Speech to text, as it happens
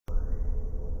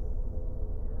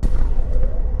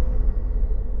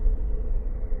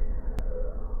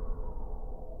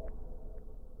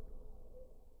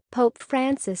Pope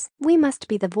Francis, we must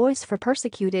be the voice for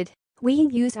persecuted. We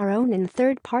use our own and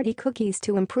third-party cookies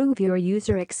to improve your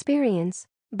user experience.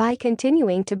 By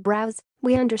continuing to browse,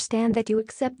 we understand that you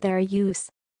accept their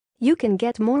use. You can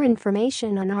get more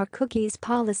information on our cookies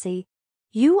policy.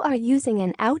 You are using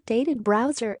an outdated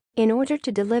browser. In order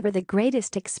to deliver the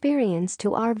greatest experience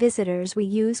to our visitors, we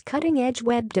use cutting-edge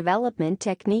web development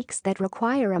techniques that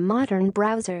require a modern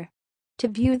browser. To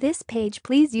view this page,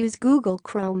 please use Google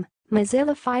Chrome,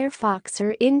 Mozilla Firefox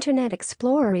or Internet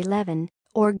Explorer 11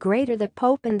 or greater. The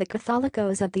Pope and the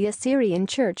Catholicos of the Assyrian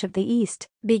Church of the East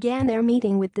began their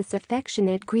meeting with this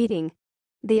affectionate greeting.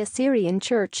 The Assyrian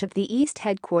Church of the East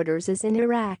headquarters is in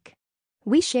Iraq.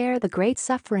 We share the great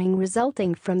suffering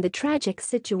resulting from the tragic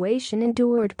situation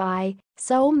endured by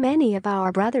so many of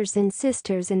our brothers and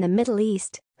sisters in the Middle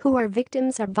East, who are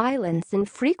victims of violence and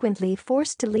frequently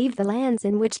forced to leave the lands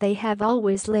in which they have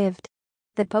always lived.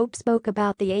 The Pope spoke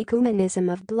about the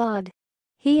ecumenism of blood.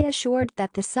 He assured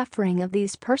that the suffering of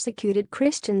these persecuted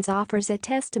Christians offers a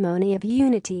testimony of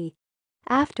unity.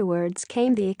 Afterwards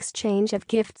came the exchange of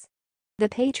gifts. The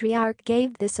Patriarch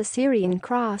gave this Assyrian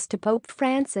cross to Pope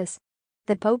Francis.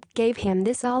 The Pope gave him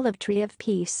this olive tree of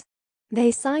peace.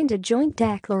 They signed a joint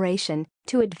declaration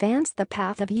to advance the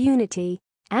path of unity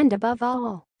and, above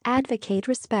all, advocate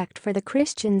respect for the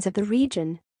Christians of the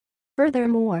region.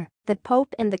 Furthermore, the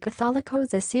Pope and the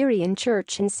Catholicos Assyrian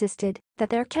Church insisted that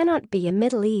there cannot be a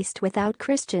Middle East without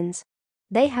Christians.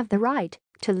 They have the right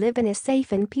to live in a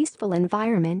safe and peaceful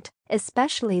environment,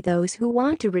 especially those who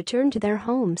want to return to their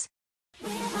homes.